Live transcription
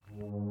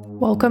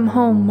Welcome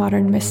home,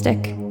 modern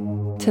mystic,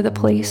 to the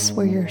place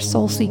where your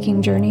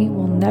soul-seeking journey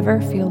will never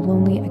feel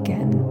lonely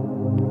again.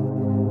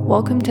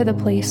 Welcome to the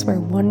place where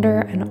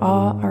wonder and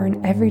awe are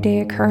an everyday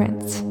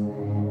occurrence,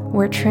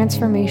 where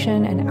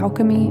transformation and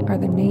alchemy are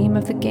the name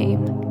of the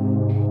game,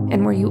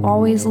 and where you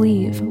always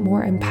leave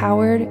more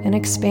empowered and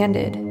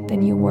expanded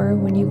than you were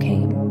when you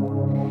came.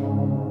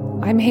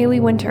 I'm Haley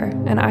Winter,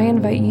 and I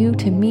invite you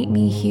to meet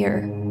me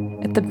here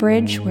at the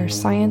bridge where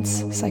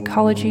science,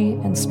 psychology,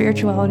 and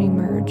spirituality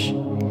merge.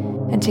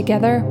 And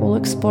together we'll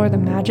explore the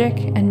magic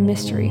and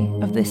mystery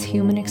of this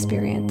human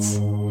experience.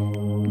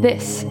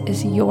 This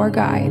is your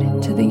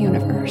guide to the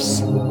universe.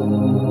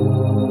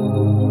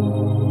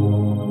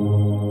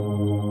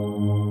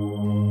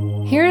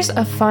 Here's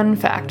a fun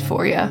fact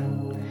for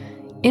you.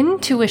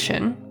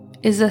 Intuition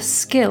is a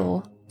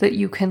skill that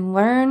you can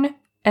learn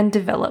and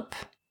develop.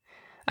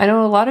 I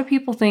know a lot of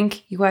people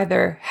think you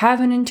either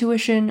have an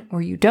intuition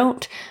or you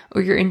don't,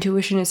 or your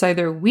intuition is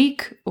either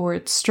weak or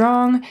it's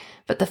strong,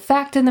 but the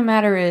fact of the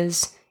matter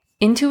is,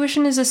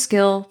 intuition is a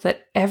skill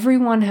that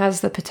everyone has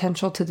the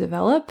potential to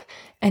develop,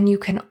 and you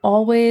can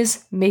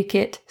always make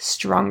it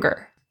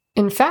stronger.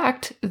 In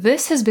fact,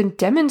 this has been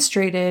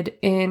demonstrated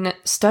in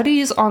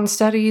studies on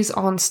studies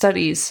on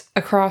studies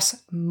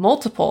across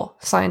multiple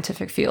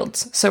scientific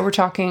fields. So we're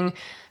talking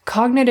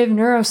cognitive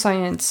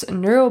neuroscience,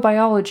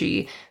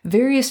 neurobiology,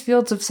 various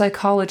fields of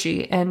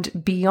psychology,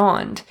 and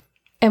beyond.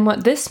 And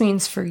what this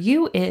means for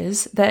you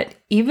is that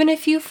even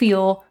if you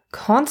feel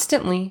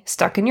constantly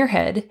stuck in your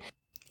head,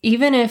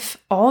 even if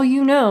all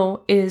you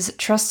know is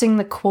trusting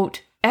the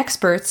quote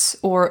experts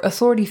or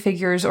authority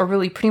figures or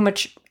really pretty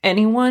much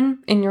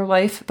anyone in your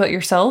life but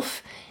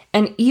yourself,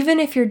 and even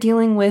if you're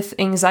dealing with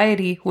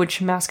anxiety, which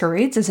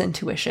masquerades as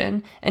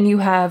intuition, and you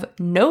have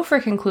no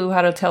freaking clue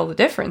how to tell the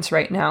difference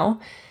right now,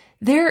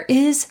 there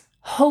is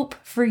hope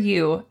for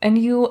you, and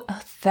you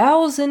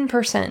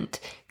 1,000%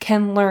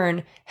 can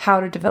learn how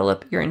to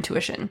develop your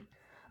intuition.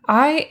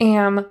 I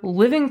am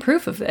living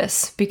proof of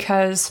this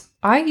because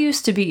I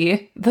used to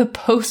be the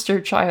poster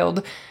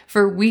child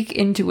for weak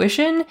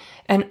intuition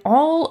and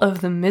all of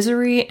the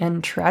misery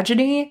and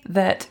tragedy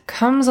that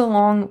comes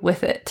along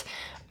with it.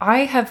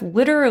 I have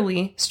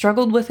literally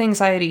struggled with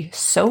anxiety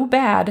so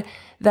bad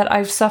that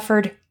I've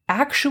suffered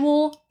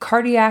actual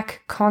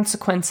cardiac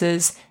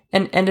consequences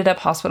and ended up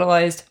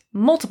hospitalized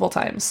multiple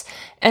times.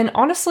 And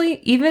honestly,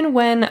 even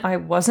when I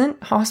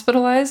wasn't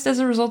hospitalized as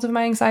a result of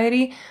my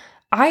anxiety,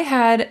 I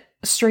had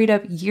straight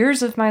up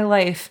years of my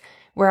life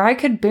where I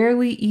could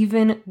barely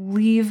even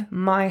leave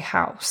my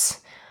house.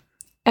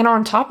 And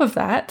on top of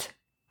that,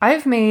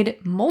 I've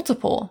made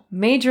multiple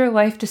major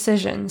life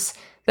decisions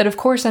that of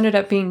course ended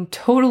up being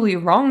totally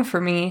wrong for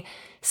me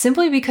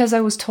simply because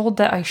I was told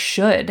that I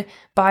should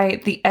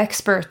by the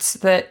experts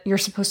that you're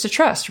supposed to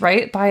trust,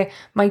 right? By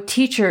my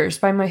teachers,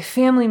 by my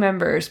family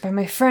members, by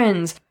my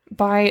friends,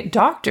 by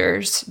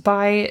doctors,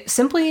 by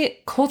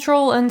simply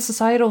cultural and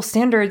societal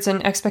standards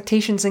and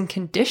expectations and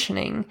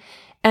conditioning.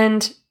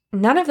 And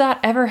none of that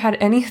ever had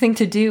anything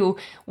to do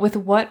with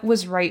what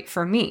was right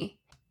for me.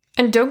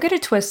 And don't get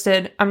it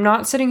twisted, I'm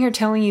not sitting here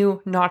telling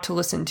you not to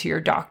listen to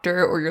your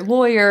doctor or your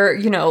lawyer,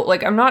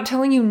 I'm not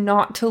telling you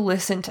not to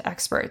listen to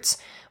experts.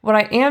 What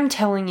I am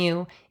telling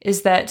you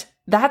is that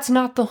that's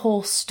not the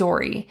whole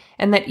story,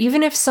 and that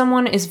even if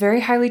someone is very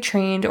highly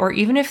trained, or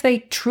even if they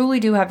truly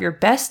do have your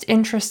best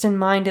interest in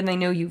mind and they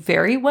know you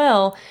very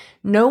well,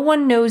 no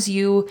one knows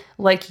you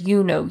like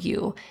you know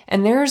you.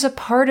 And there's a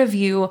part of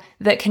you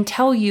that can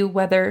tell you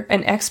whether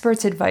an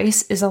expert's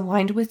advice is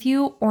aligned with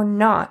you or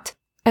not.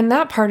 And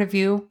that part of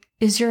you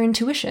is your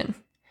intuition.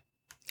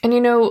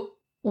 And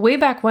way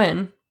back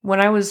when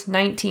I was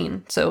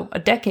 19, so a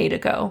decade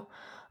ago,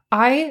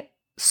 I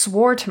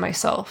swore to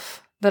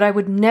myself that I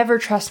would never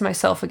trust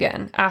myself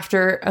again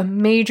after a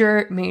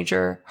major,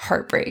 major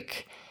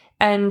heartbreak.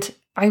 And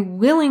I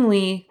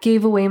willingly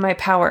gave away my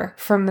power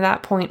from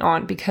that point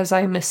on because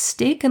I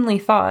mistakenly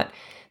thought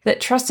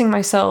that trusting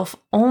myself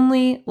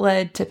only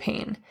led to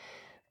pain.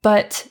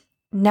 But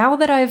now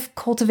that I've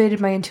cultivated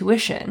my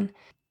intuition,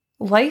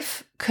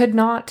 life could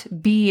not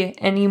be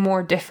any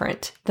more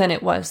different than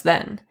it was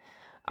then.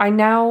 I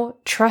now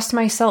trust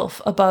myself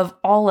above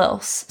all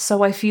else,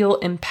 so I feel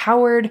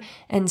empowered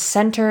and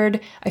centered.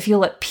 I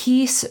feel at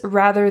peace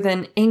rather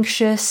than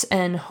anxious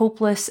and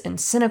hopeless and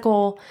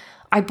cynical.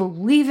 I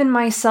believe in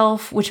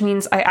myself, which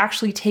means I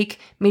actually take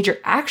major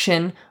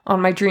action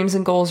on my dreams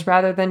and goals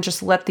rather than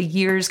just let the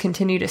years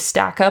continue to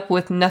stack up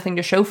with nothing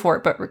to show for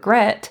it but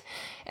regret.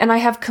 And I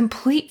have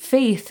complete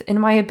faith in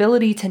my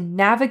ability to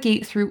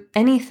navigate through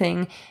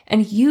anything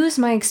and use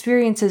my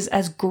experiences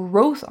as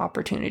growth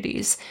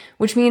opportunities,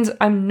 which means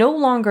I'm no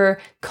longer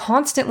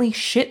constantly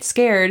shit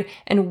scared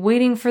and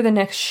waiting for the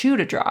next shoe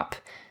to drop.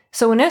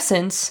 So in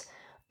essence,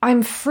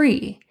 I'm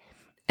free.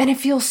 And it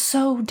feels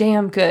so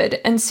damn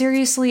good. And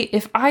seriously,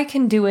 if I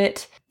can do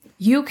it,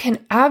 you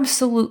can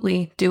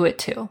absolutely do it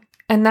too.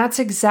 And that's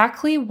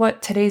exactly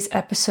what today's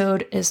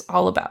episode is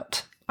all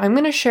about. I'm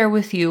going to share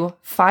with you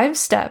 5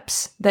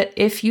 steps that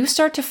if you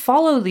start to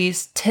follow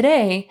these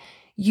today,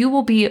 you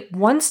will be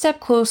one step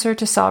closer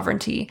to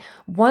sovereignty,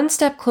 one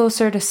step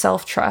closer to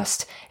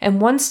self-trust,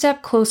 and one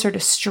step closer to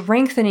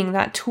strengthening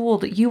that tool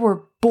that you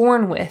were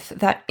born with,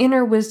 that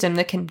inner wisdom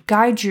that can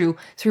guide you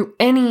through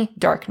any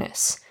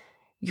darkness,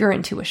 your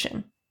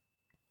intuition.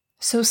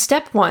 So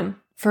step 1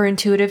 for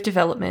intuitive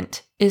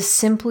development is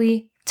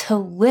simply to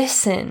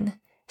listen.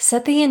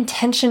 Set the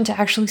intention to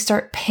actually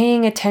start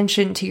paying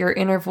attention to your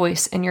inner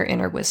voice and your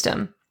inner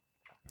wisdom.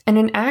 And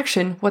in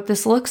action, what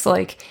this looks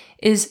like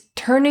is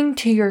turning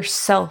to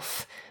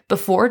yourself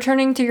before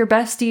turning to your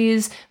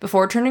besties,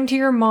 before turning to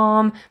your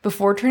mom,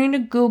 before turning to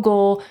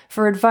Google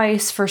for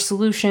advice, for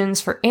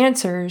solutions, for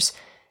answers.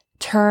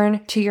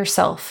 Turn to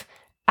yourself.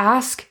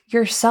 Ask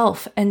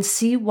yourself and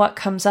see what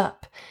comes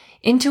up.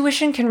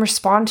 Intuition can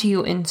respond to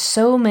you in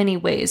so many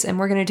ways, and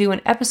we're going to do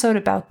an episode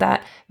about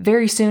that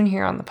very soon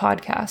here on the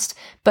podcast.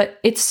 But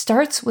it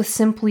starts with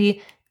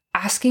simply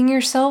asking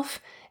yourself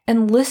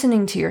and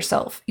listening to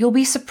yourself. You'll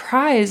be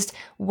surprised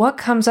what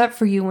comes up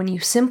for you when you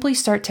simply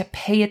start to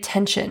pay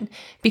attention,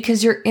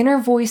 because your inner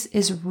voice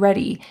is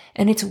ready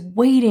and it's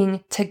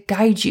waiting to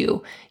guide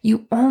you.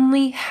 You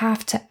only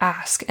have to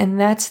ask, and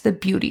that's the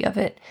beauty of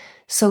it.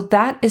 So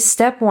that is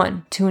step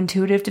 1 to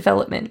intuitive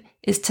development,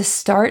 is to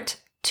start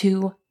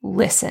to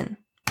listen.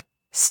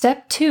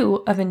 Step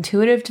 2 of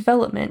intuitive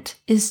development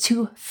is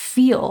to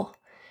feel.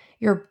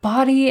 Your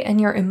body and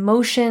your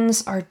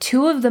emotions are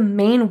 2 of the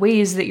main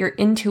ways that your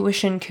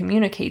intuition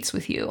communicates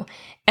with you.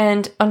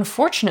 And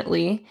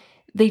unfortunately,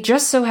 they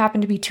just so happen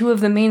to be 2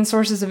 of the main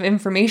sources of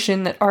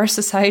information that our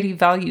society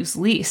values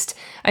least.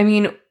 I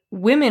mean,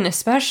 women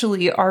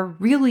especially are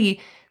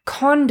really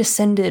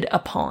condescended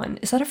upon.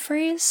 Is that a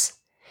phrase?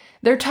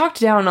 They're talked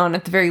down on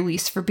at the very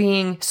least for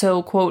being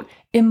so, quote,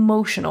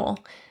 emotional.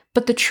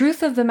 But the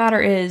truth of the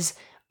matter is,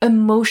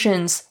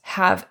 emotions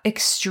have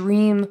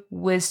extreme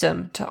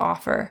wisdom to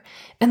offer.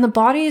 And the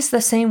body is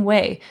the same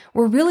way.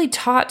 We're really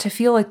taught to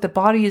feel like the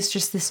body is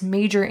just this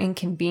major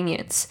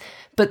inconvenience.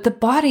 But the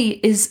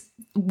body is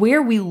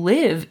where we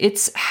live.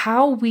 It's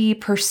how we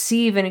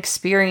perceive and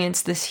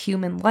experience this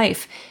human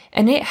life.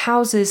 And it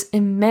houses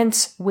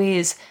immense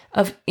ways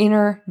of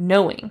inner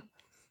knowing.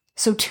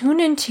 So tune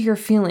into your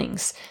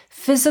feelings,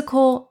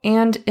 physical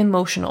and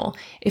emotional,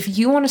 if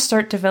you want to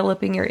start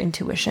developing your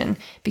intuition,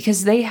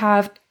 because they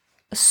have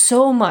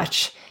so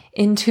much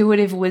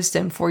intuitive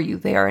wisdom for you.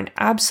 They are an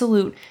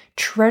absolute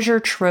treasure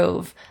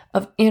trove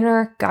of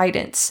inner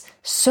guidance.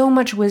 So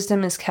much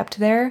wisdom is kept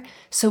there.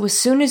 So as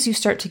soon as you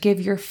start to give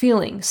your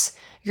feelings,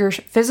 your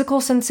physical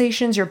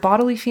sensations, your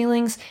bodily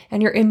feelings,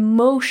 and your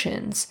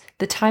emotions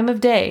the time of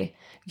day,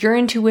 your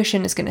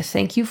intuition is going to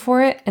thank you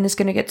for it and is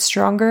going to get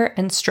stronger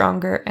and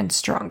stronger and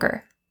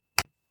stronger.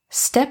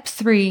 Step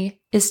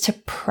 3 is to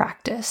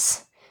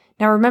practice.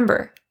 Now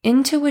remember,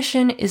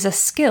 intuition is a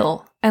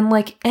skill, and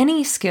like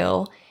any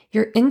skill,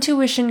 your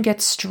intuition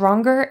gets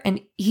stronger and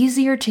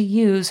easier to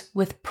use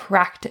with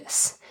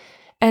practice.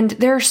 And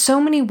there are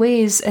so many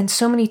ways and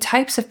so many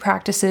types of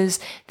practices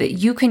that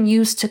you can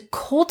use to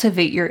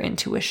cultivate your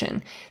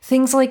intuition.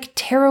 Things like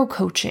tarot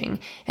coaching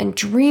and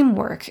dream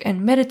work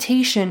and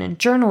meditation and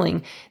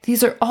journaling.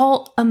 These are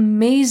all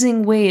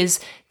amazing ways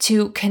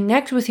to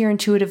connect with your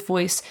intuitive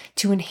voice,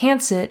 to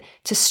enhance it,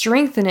 to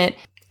strengthen it,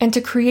 and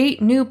to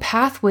create new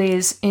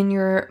pathways in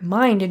your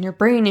mind, in your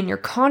brain, in your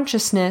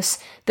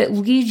consciousness that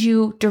lead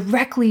you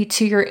directly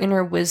to your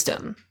inner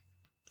wisdom.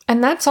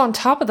 And that's on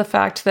top of the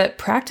fact that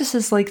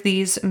practices like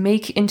these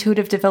make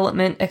intuitive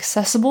development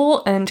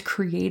accessible and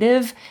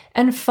creative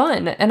and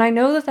fun. And I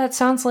know that that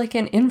sounds like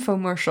an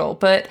infomercial,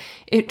 but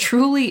it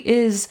truly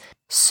is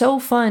so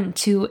fun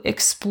to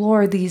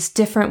explore these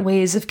different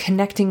ways of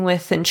connecting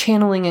with and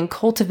channeling and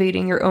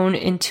cultivating your own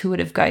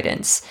intuitive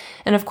guidance.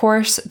 And of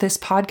course, this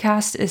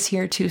podcast is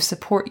here to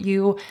support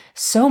you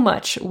so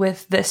much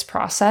with this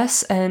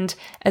process. And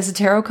as a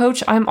tarot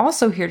coach, I'm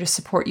also here to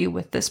support you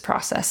with this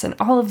process. And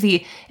all of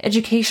the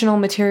educational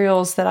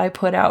materials that I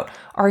put out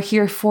are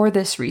here for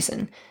this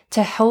reason,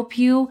 to help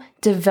you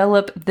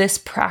develop this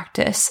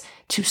practice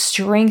to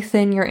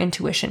strengthen your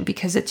intuition,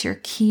 because it's your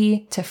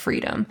key to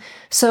freedom.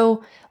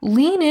 So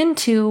lean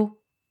into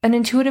an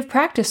intuitive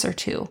practice or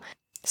 2.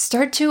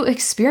 Start to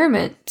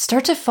experiment.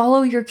 Start to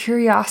follow your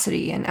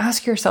curiosity and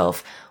ask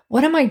yourself,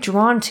 what am I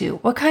drawn to?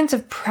 What kinds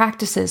of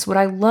practices would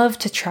I love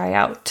to try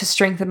out to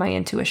strengthen my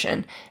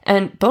intuition?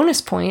 And bonus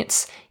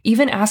points,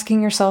 even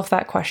asking yourself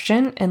that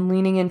question and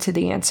leaning into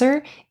the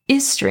answer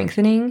is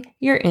strengthening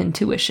your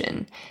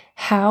intuition.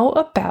 How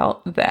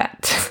about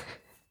that?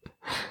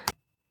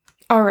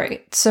 All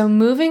right, so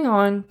moving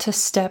on to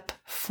step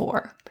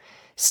 4.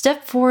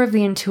 Step 4 of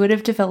the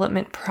intuitive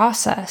development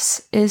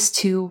process is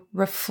to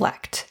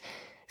reflect.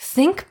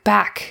 Think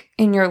back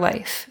in your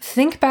life.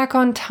 Think back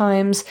on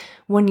times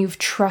when you've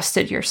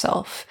trusted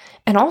yourself.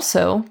 And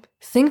also,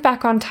 think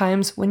back on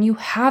times when you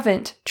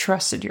haven't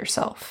trusted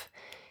yourself.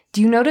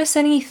 Do you notice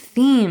any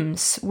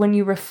themes when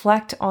you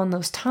reflect on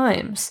those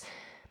times?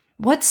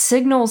 What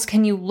signals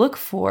can you look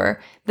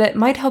for that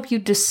might help you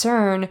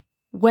discern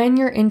when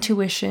your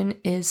intuition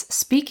is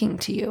speaking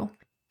to you?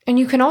 And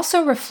you can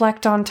also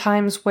reflect on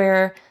times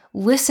where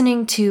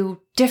listening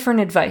to different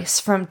advice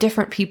from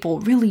different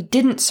people really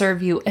didn't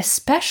serve you,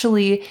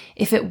 especially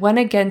if it went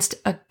against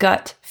a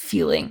gut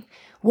feeling.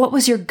 What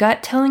was your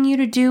gut telling you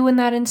to do in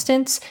that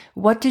instance?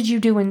 What did you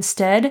do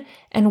instead?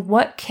 And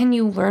what can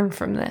you learn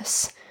from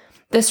this?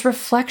 This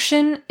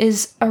reflection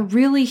is a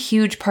really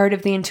huge part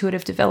of the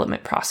intuitive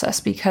development process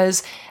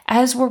because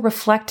as we're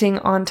reflecting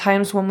on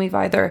times when we've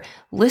either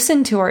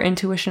listened to our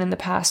intuition in the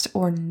past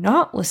or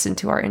not listened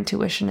to our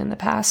intuition in the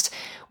past,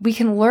 we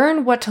can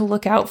learn what to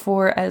look out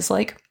for as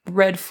like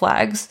red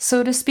flags,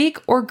 so to speak,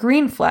 or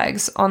green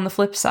flags on the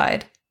flip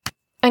side.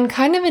 And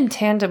kind of in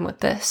tandem with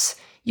this,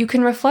 you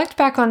can reflect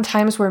back on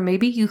times where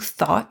maybe you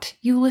thought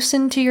you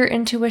listened to your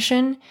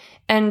intuition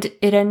and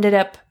it ended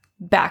up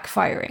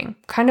backfiring.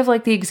 Kind of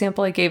like the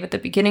example I gave at the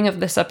beginning of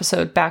this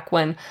episode back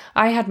when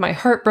I had my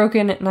heart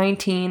broken at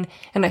 19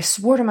 and I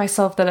swore to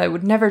myself that I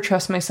would never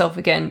trust myself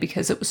again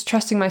because it was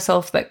trusting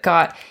myself that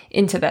got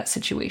into that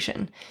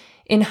situation.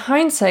 In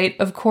hindsight,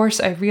 of course,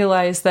 I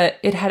realized that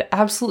it had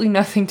absolutely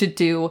nothing to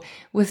do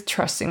with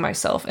trusting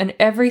myself and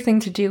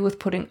everything to do with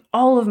putting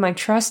all of my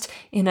trust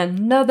in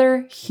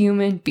another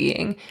human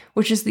being,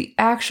 which is the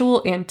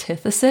actual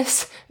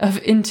antithesis of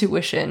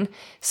intuition.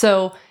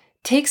 So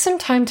take some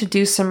time to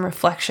do some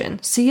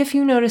reflection. See if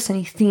you notice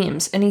any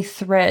themes, any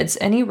threads,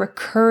 any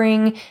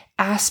recurring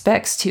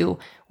aspects to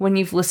when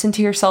you've listened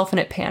to yourself and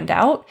it panned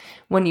out,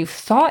 when you've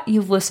thought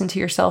you've listened to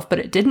yourself but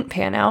it didn't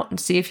pan out, and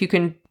see if you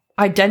can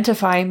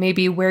identify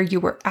maybe where you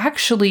were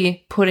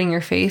actually putting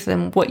your faith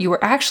and what you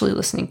were actually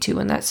listening to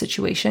in that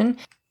situation.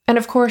 And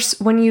of course,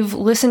 when you've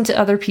listened to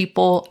other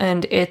people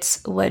and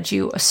it's led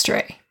you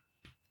astray.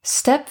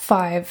 Step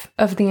 5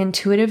 of the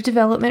intuitive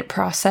development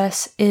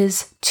process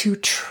is to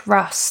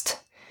trust.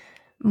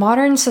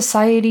 Modern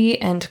society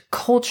and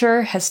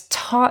culture has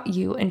taught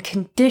you and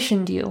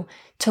conditioned you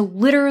to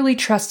literally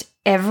trust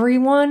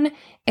everyone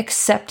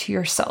except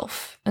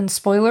yourself. And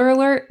spoiler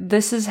alert,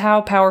 this is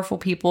how powerful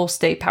people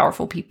stay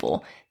powerful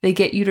people. They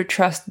get you to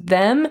trust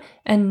them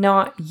and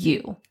not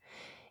you.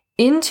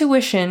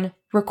 Intuition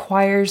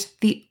requires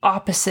the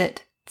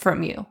opposite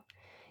from you.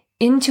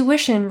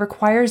 Intuition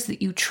requires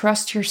that you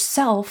trust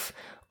yourself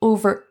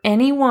over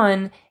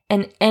anyone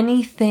and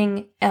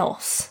anything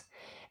else.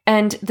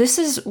 And this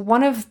is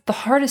one of the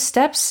hardest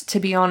steps, to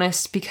be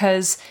honest,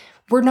 because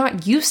we're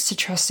not used to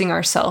trusting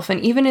ourselves.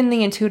 And even in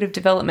the intuitive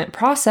development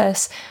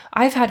process,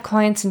 I've had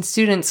clients and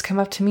students come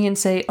up to me and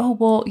say, oh,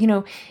 well,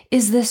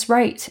 is this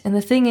right? And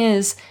the thing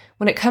is,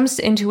 when it comes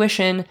to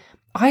intuition,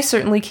 I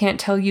certainly can't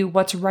tell you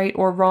what's right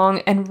or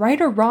wrong. And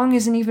right or wrong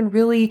isn't even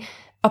really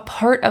a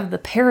part of the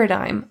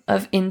paradigm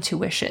of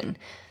intuition.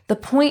 The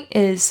point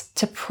is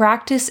to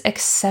practice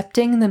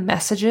accepting the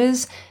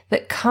messages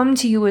that come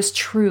to you as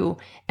true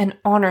and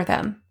honor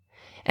them.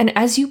 And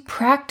as you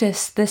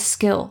practice this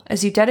skill,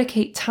 as you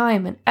dedicate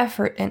time and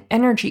effort and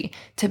energy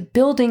to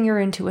building your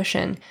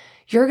intuition,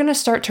 you're going to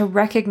start to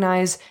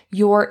recognize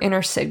your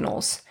inner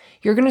signals.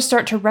 You're going to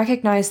start to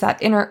recognize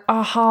that inner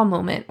aha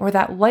moment or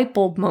that light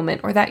bulb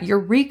moment or that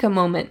eureka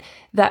moment,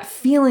 that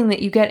feeling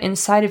that you get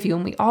inside of you,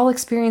 and we all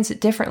experience it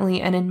differently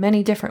and in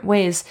many different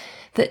ways,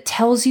 that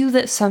tells you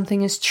that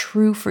something is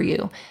true for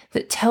you,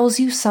 that tells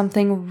you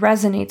something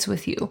resonates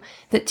with you,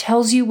 that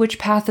tells you which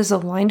path is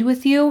aligned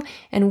with you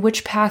and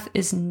which path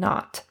is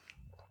not.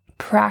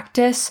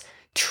 Practice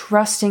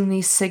trusting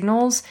these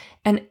signals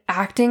and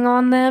acting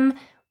on them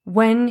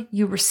when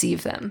you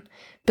receive them.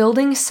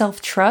 Building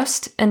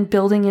self-trust and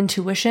building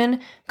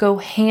intuition go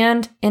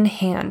hand in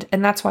hand,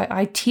 and that's why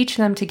I teach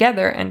them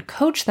together and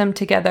coach them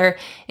together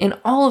in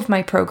all of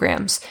my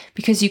programs,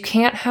 because you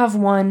can't have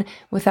one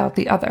without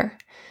the other.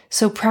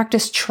 So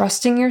practice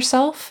trusting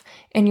yourself,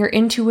 and your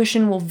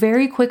intuition will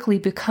very quickly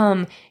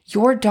become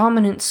your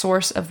dominant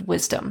source of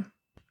wisdom.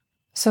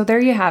 So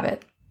there you have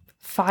it.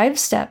 5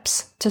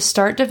 steps to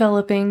start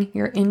developing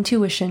your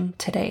intuition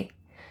today.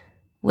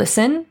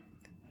 Listen,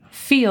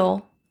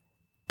 feel,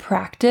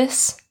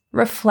 practice,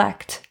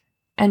 reflect,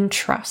 and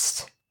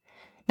trust.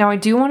 Now, I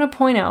do want to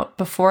point out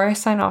before I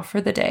sign off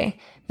for the day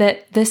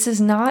that this is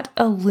not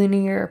a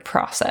linear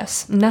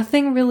process.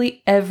 Nothing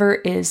really ever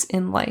is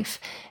in life,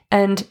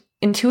 and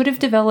intuitive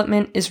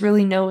development is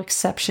really no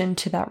exception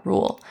to that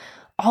rule.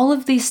 All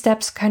of these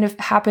steps kind of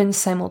happen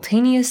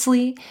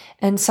simultaneously,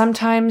 and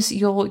sometimes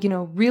you'll,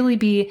 really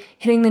be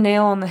hitting the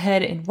nail on the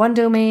head in one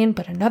domain,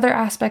 but another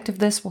aspect of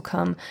this will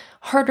come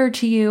harder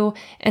to you.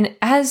 And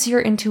as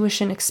your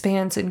intuition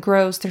expands and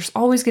grows, there's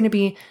always going to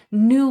be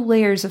new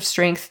layers of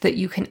strength that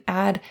you can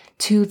add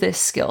to this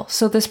skill.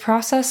 So this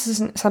process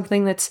isn't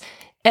something that's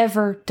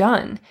ever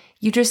done.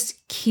 You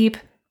just keep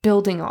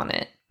building on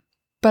it.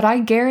 But I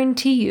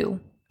guarantee you,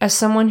 as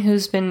someone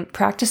who's been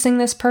practicing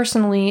this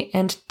personally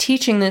and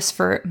teaching this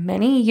for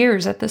many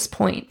years at this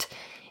point,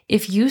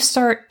 if you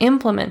start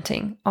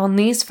implementing on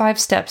these 5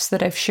 steps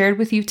that I've shared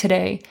with you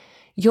today,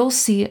 you'll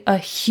see a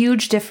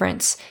huge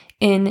difference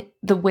in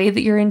the way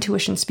that your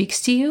intuition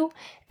speaks to you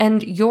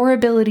and your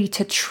ability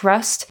to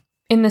trust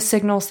in the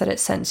signals that it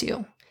sends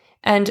you.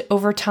 And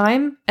over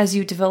time, as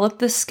you develop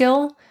this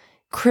skill,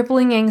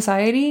 crippling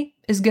anxiety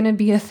is going to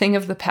be a thing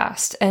of the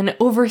past, and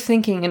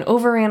overthinking and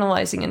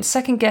overanalyzing and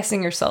second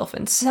guessing yourself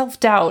and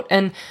self-doubt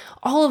and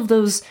all of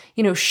those,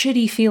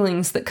 shitty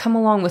feelings that come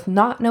along with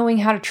not knowing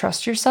how to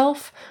trust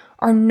yourself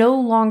are no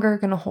longer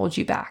going to hold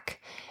you back.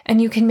 And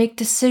you can make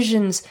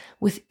decisions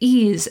with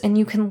ease, and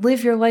you can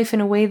live your life in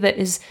a way that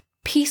is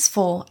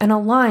peaceful and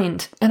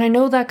aligned. And I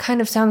know that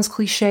kind of sounds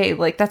cliche,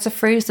 like that's a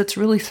phrase that's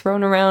really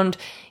thrown around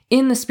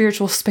in the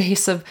spiritual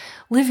space of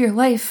live your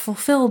life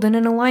fulfilled and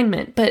in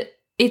alignment, but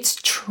it's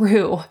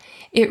true.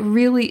 It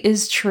really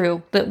is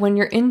true that when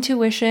your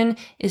intuition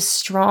is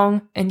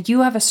strong and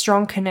you have a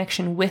strong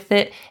connection with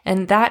it,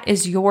 and that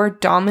is your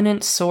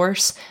dominant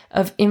source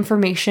of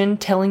information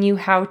telling you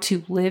how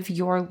to live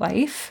your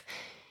life,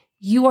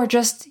 you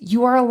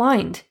are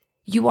aligned.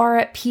 You are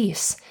at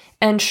peace.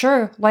 And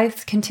sure,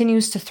 life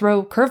continues to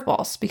throw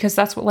curveballs because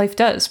that's what life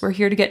does. We're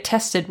here to get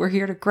tested. We're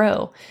here to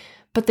grow.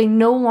 But they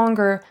no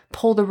longer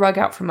pull the rug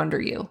out from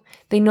under you.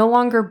 They no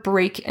longer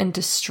break and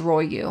destroy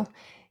you.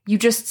 You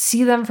just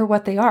see them for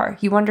what they are.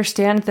 You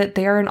understand that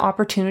they are an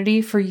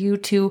opportunity for you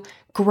to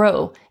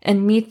grow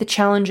and meet the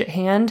challenge at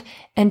hand.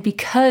 And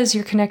because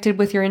you're connected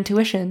with your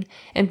intuition,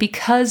 and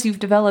because you've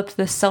developed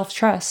this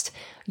self-trust,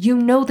 you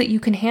know that you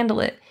can handle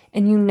it,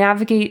 and you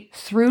navigate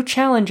through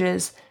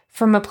challenges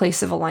from a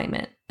place of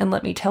alignment. And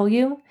let me tell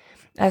you,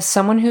 as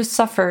someone who's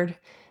suffered,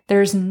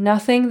 there's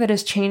nothing that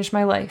has changed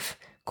my life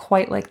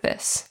quite like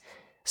this.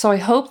 So I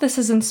hope this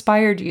has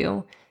inspired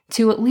you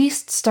to at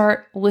least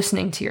start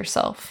listening to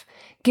yourself.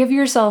 Give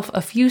yourself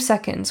a few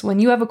seconds when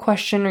you have a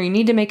question or you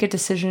need to make a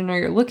decision or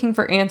you're looking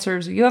for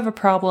answers or you have a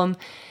problem.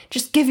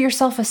 Just give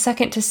yourself a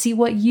second to see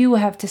what you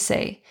have to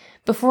say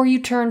before you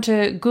turn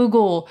to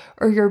Google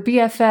or your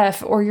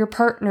BFF or your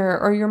partner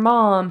or your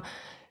mom.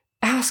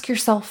 Ask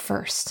yourself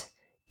first.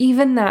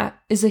 Even that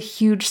is a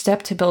huge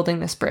step to building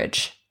this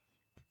bridge.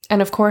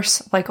 And of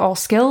course, like all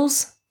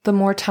skills, the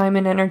more time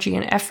and energy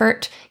and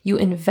effort you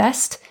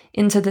invest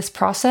into this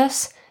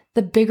process,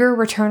 the bigger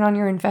return on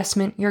your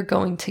investment you're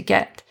going to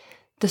get.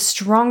 The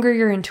stronger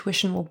your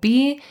intuition will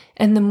be,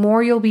 and the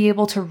more you'll be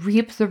able to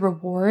reap the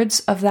rewards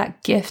of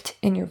that gift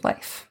in your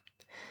life.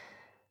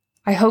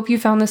 I hope you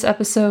found this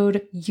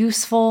episode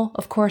useful.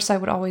 Of course, I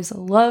would always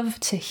love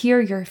to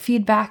hear your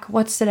feedback.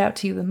 What stood out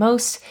to you the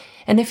most?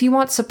 And if you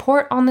want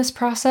support on this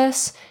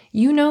process,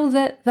 you know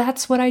that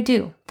that's what I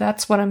do.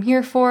 That's what I'm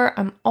here for.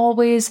 I'm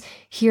always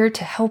here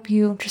to help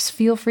you. Just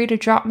feel free to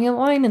drop me a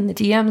line in the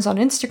DMs on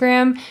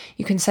Instagram.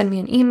 You can send me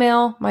an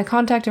email. My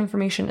contact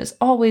information is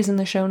always in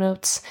the show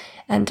notes.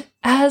 And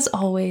as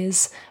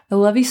always, I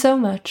love you so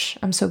much.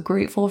 I'm so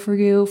grateful for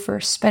you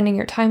for spending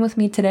your time with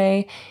me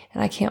today,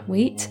 and I can't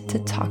wait to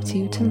talk to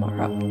you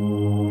tomorrow.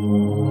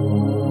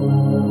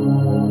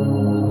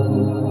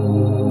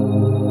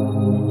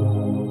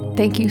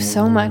 Thank you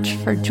so much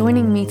for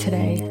joining me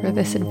today for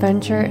this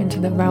adventure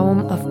into the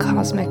realm of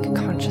cosmic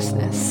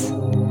consciousness.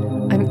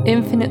 I'm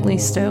infinitely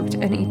stoked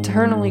and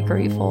eternally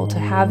grateful to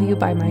have you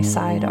by my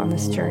side on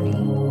this journey.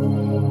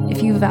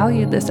 If you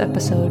valued this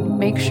episode,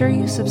 make sure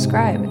you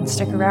subscribe and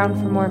stick around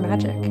for more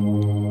magic.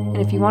 And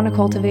if you want to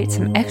cultivate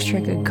some extra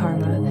good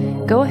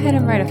karma, go ahead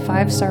and write a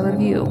 5-star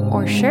review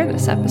or share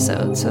this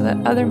episode so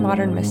that other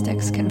modern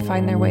mystics can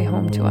find their way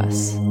home to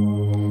us.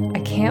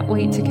 I can't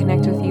wait to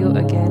connect with you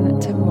again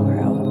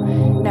tomorrow.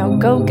 Now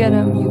go get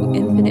 'em, you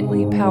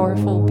infinitely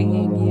powerful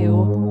being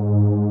you.